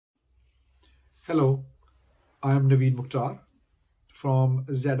Hello, I am Naveed Mukhtar from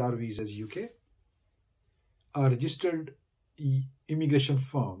ZR Visas UK, a registered immigration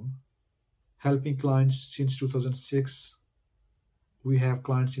firm helping clients since 2006. We have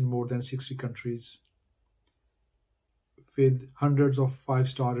clients in more than 60 countries with hundreds of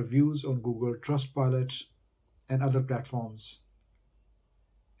 5-star reviews on Google Trustpilot and other platforms.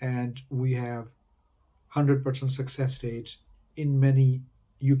 And we have 100% success rate in many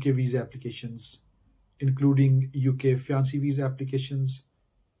UK visa applications, including UK fiancé visa applications,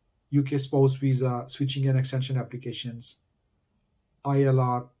 UK spouse visa switching and extension applications,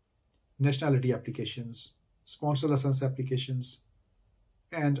 ILR, nationality applications, sponsor license applications,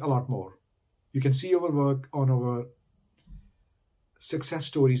 and a lot more. You can see our work on our success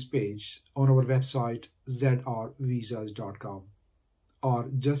stories page on our website zrvisas.com, or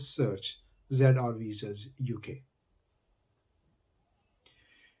just search ZR Visas UK.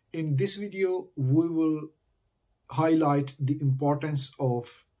 In this video, we will highlight the importance of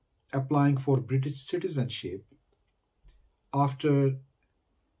applying for British citizenship after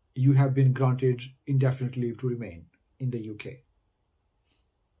you have been granted indefinite leave to remain in the UK.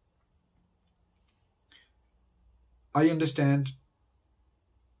 I understand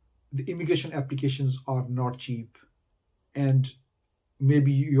the immigration applications are not cheap, and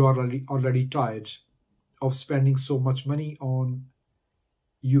maybe you are already tired of spending so much money on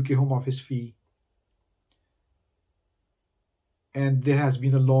UK Home Office fee, and there has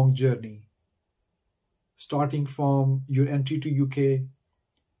been a long journey starting from your entry to UK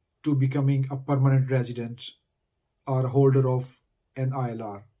to becoming a permanent resident or holder of an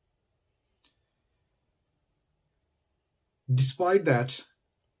ILR. Despite that,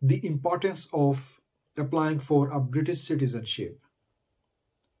 the importance of applying for a British citizenship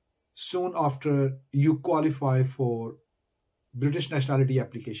soon after you qualify for British nationality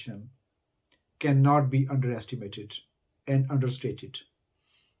application cannot be underestimated and understated.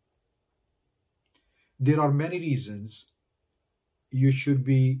 There are many reasons you should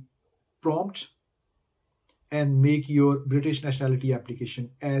be prompt and make your British nationality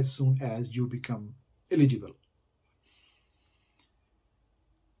application as soon as you become eligible.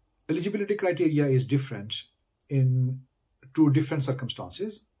 Eligibility criteria is different in two different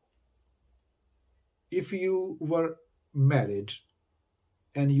circumstances. If you were married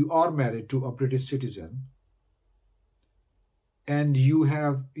and you are married to a British citizen and you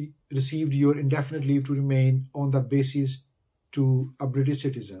have received your indefinite leave to remain on the basis to a British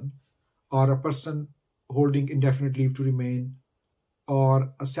citizen or a person holding indefinite leave to remain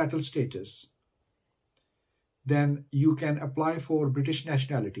or a settled status, then you can apply for British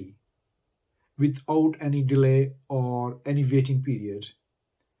nationality without any delay or any waiting period.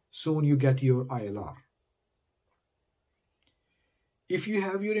 Soon you get your ILR. If you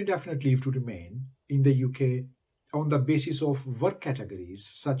have your indefinite leave to remain in the UK on the basis of work categories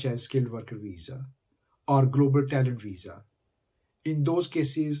such as skilled worker visa or global talent visa, in those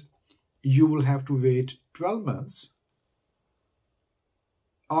cases you will have to wait 12 months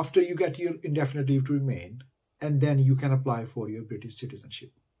after you get your indefinite leave to remain, and then you can apply for your British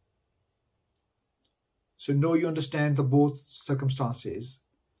citizenship. So now you understand the both circumstances,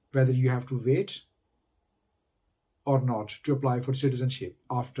 whether you have to wait or not to apply for citizenship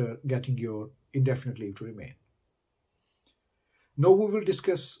after getting your indefinite leave to remain. Now we will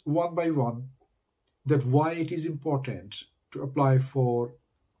discuss one by one that why it is important to apply for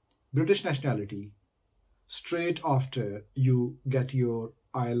British nationality straight after you get your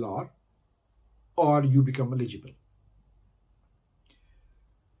ILR or you become eligible.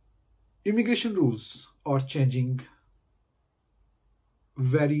 Immigration rules are changing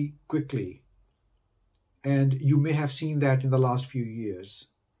very quickly, and you may have seen that in the last few years.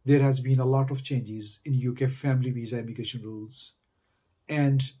 There has been a lot of changes in UK family visa immigration rules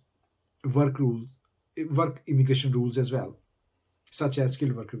and work immigration rules as well, such as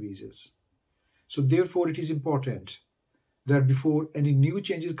skilled worker visas. So therefore, it is important that before any new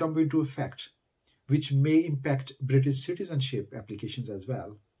changes come into effect, which may impact British citizenship applications as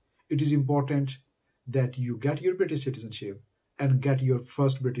well, it is important that you get your British citizenship and get your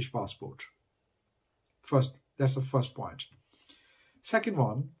first British passport. First, that's the first point. Second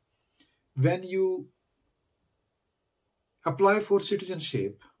one, when you apply for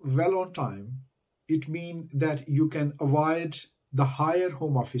citizenship well on time, it means that you can avoid the higher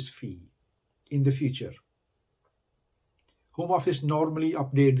Home Office fee in the future. Home Office normally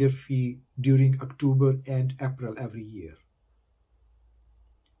update their fee during October and April every year.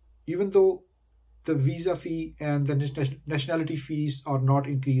 Even though the visa fee and the nationality fees are not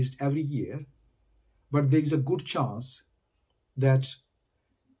increased every year, but there is a good chance that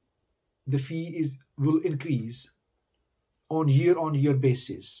the fee will increase on year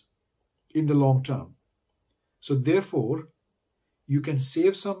basis in the long term. So therefore, you can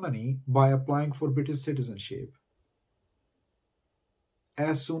save some money by applying for British citizenship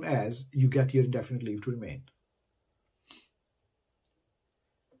as soon as you get your indefinite leave to remain.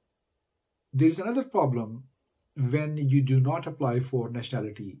 There is another problem when you do not apply for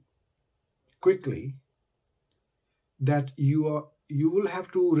nationality quickly, that you will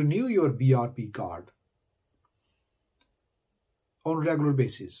have to renew your BRP card on a regular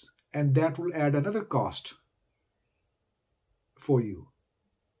basis, and that will add another cost for you.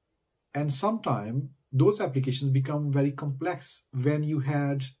 And sometimes those applications become very complex when you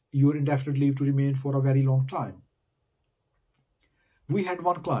had your indefinite leave to remain for a very long time. We had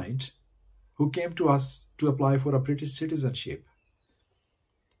one client who came to us to apply for a British citizenship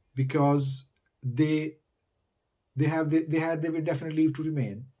because they had their indefinite leave to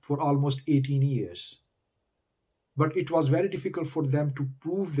remain for almost 18 years. But it was very difficult for them to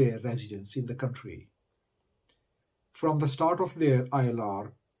prove their residence in the country from the start of their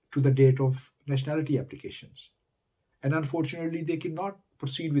ILR to the date of nationality applications. And unfortunately, they could not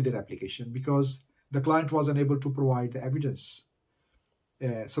proceed with their application because the client was unable to provide the evidence,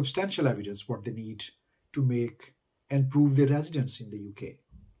 substantial evidence, what they need to make and prove their residence in the UK.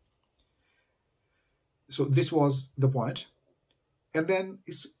 So this was the point. And then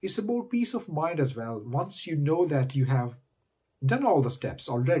it's about peace of mind as well. Once you know that you have done all the steps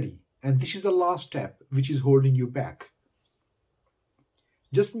already, and this is the last step which is holding you back,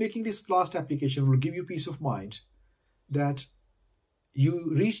 just making this last application will give you peace of mind that you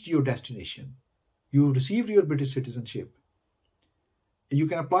reached your destination. You received your British citizenship. You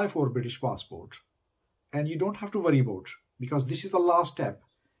can apply for a British passport, and you don't have to worry about, because this is the last step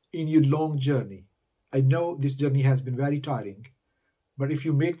in your long journey. I know this journey has been very tiring, but if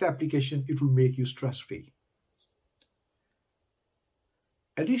you make the application, it will make you stress-free.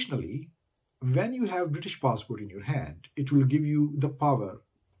 Additionally, when you have British passport in your hand, it will give you the power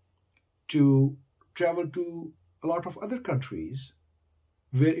to travel to a lot of other countries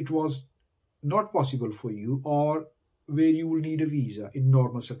where it was not possible for you, or where you will need a visa in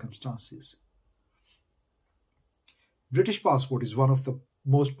normal circumstances. British passport is one of the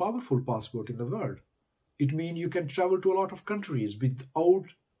most powerful passport in the world. It means you can travel to a lot of countries without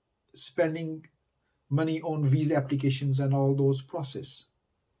spending money on visa applications and all those process.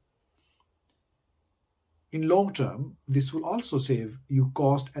 In long term, this will also save you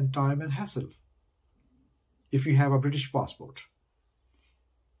cost and time and hassle if you have a British passport.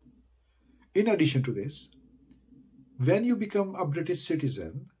 In addition to this, when you become a British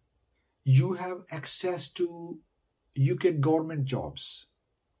citizen, you have access to UK government jobs,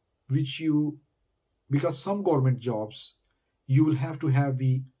 because some government jobs you have to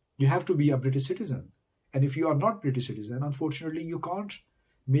be a British citizen, and if you are not British citizen, unfortunately you can't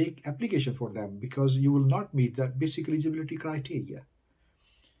make application for them because you will not meet that basic eligibility criteria.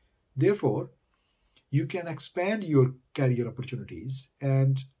 Therefore, you can expand your career opportunities,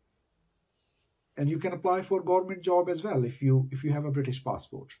 and you can apply for government job as well if you have a British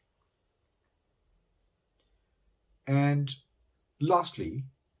passport. And lastly,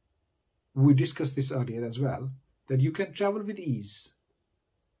 we discussed this earlier as well, that you can travel with ease.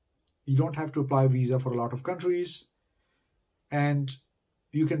 You don't have to apply visa for a lot of countries, and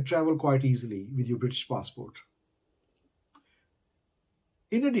you can travel quite easily with your British passport.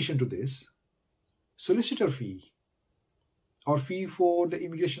 In addition to this, solicitor fee or fee for the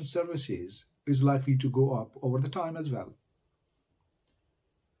immigration services is likely to go up over the time as well.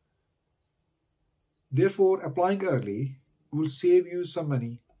 Therefore, applying early will save you some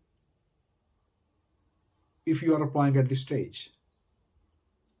money if you are applying at this stage.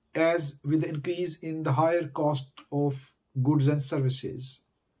 As with the increase in the higher cost of goods and services,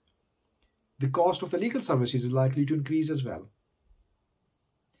 the cost of the legal services is likely to increase as well.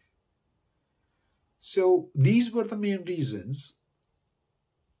 So these were the main reasons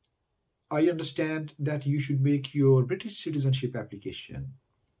I understand that you should make your British citizenship application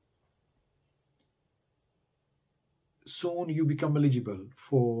soon you become eligible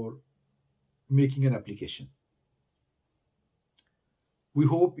for making an application. We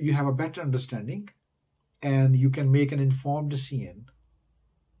hope you have a better understanding and you can make an informed decision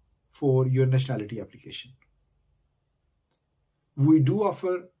for your nationality application. We do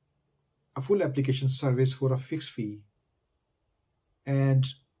offer a full application service for a fixed fee, and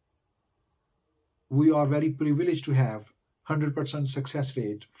we are very privileged to have 100% success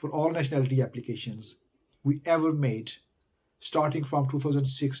rate for all nationality applications we ever made, starting from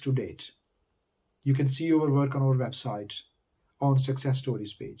 2006 to date. You can see our work on our website on success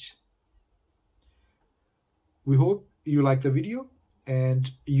stories page. We hope you like the video and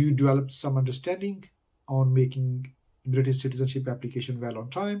you developed some understanding on making British citizenship application well on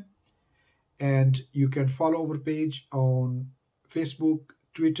time. And you can follow our page on Facebook,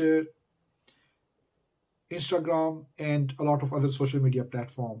 Twitter, Instagram, and a lot of other social media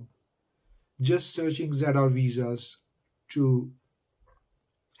platforms. Just searching ZR Visas to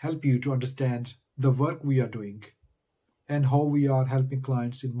help you to understand the work we are doing and how we are helping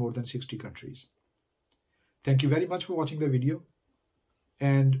clients in more than 60 countries. Thank you very much for watching the video,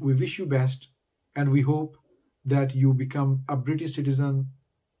 and we wish you best, and we hope that you become a British citizen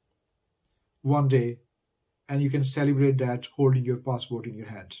one day and you can celebrate that holding your passport in your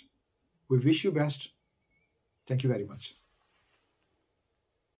hand. We wish you best. Thank you very much.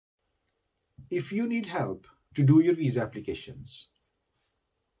 If you need help to do your visa applications,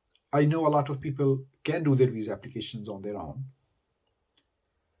 I know a lot of people can do their visa applications on their own.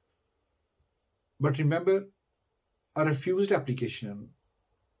 But remember, a refused application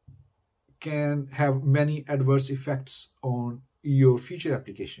can have many adverse effects on your future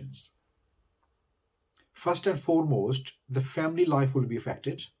applications. First and foremost, the family life will be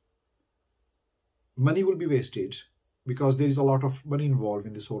affected. Money will be wasted because there is a lot of money involved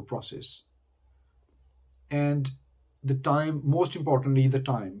in this whole process. And the time, most importantly, the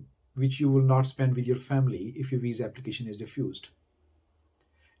time which you will not spend with your family if your visa application is refused.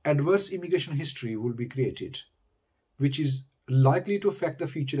 Adverse immigration history will be created, which is likely to affect the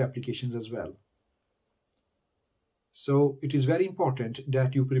future applications as well. So it is very important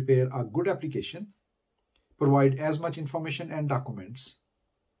that you prepare a good application, provide as much information and documents.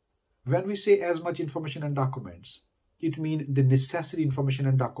 When we say as much information and documents, it means the necessary information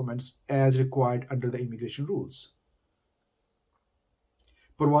and documents as required under the immigration rules.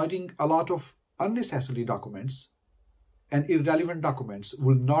 Providing a lot of unnecessary documents and irrelevant documents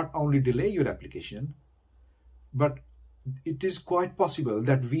will not only delay your application, but it is quite possible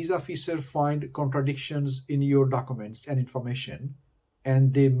that visa officer find contradictions in your documents and information,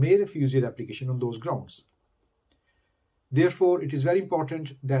 and they may refuse your application on those grounds. Therefore, it is very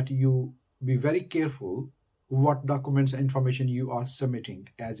important that you be very careful what documents and information you are submitting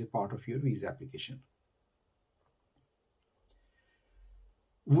as a part of your visa application.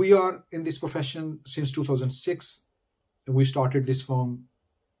 We are in this profession since 2006. We started this firm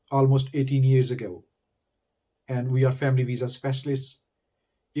almost 18 years ago, and we are family visa specialists.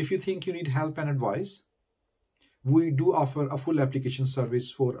 If you think you need help and advice, we do offer a full application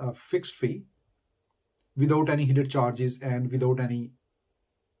service for a fixed fee, without any hidden charges and without any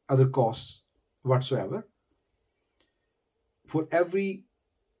other costs whatsoever. For every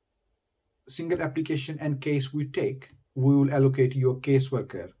single application and case we take, we will allocate you a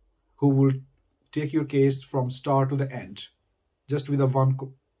caseworker who will take your case from start to the end, just with a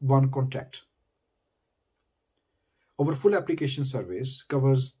one contact. Our full application service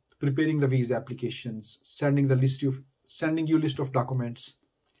covers preparing the visa applications, sending you list of documents,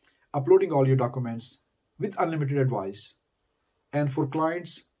 uploading all your documents with unlimited advice. And for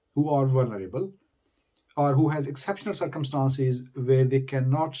clients who are vulnerable or who has exceptional circumstances where they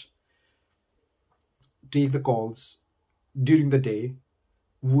cannot take the calls during the day,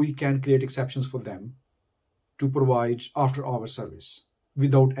 we can create exceptions for them to provide after-hour service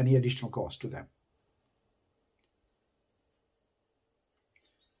without any additional cost to them.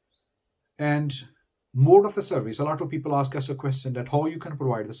 And mode of the service, a lot of people ask us a question that how you can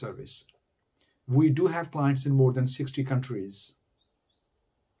provide the service. We do have clients in more than 60 countries.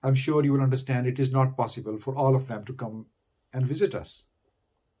 I'm sure you will understand it is not possible for all of them to come and visit us.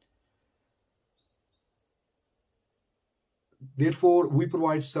 Therefore, we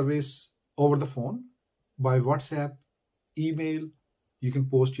provide service over the phone, by WhatsApp, email. You can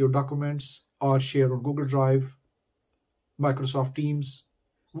post your documents or share on Google Drive, Microsoft Teams.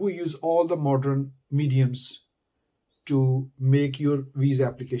 We use all the modern mediums to make your visa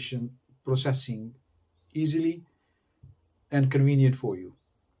application processing easily and convenient for you.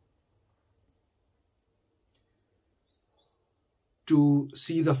 To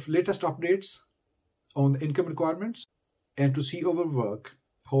see the latest updates on the income requirements and to see our work,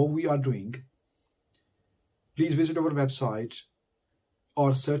 how we are doing, please visit our website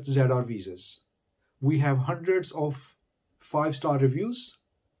or search ZR Visas. We have hundreds of 5-star reviews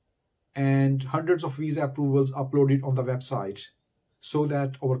and hundreds of visa approvals uploaded on the website so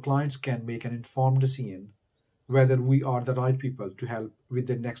that our clients can make an informed decision whether we are the right people to help with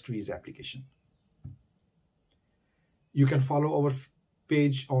their next visa application. You can follow our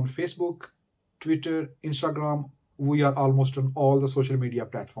page on Facebook, Twitter, Instagram. We are almost on all the social media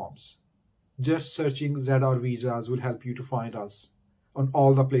platforms. Just searching ZR Visas will help you to find us on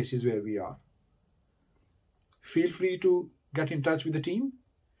all the places where we are. Feel free to get in touch with the team,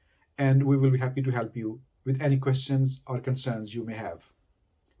 and we will be happy to help you with any questions or concerns you may have.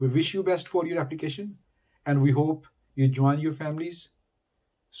 We wish you best for your application, and we hope you join your families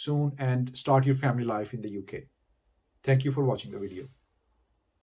soon and start your family life in the UK. Thank you for watching the video.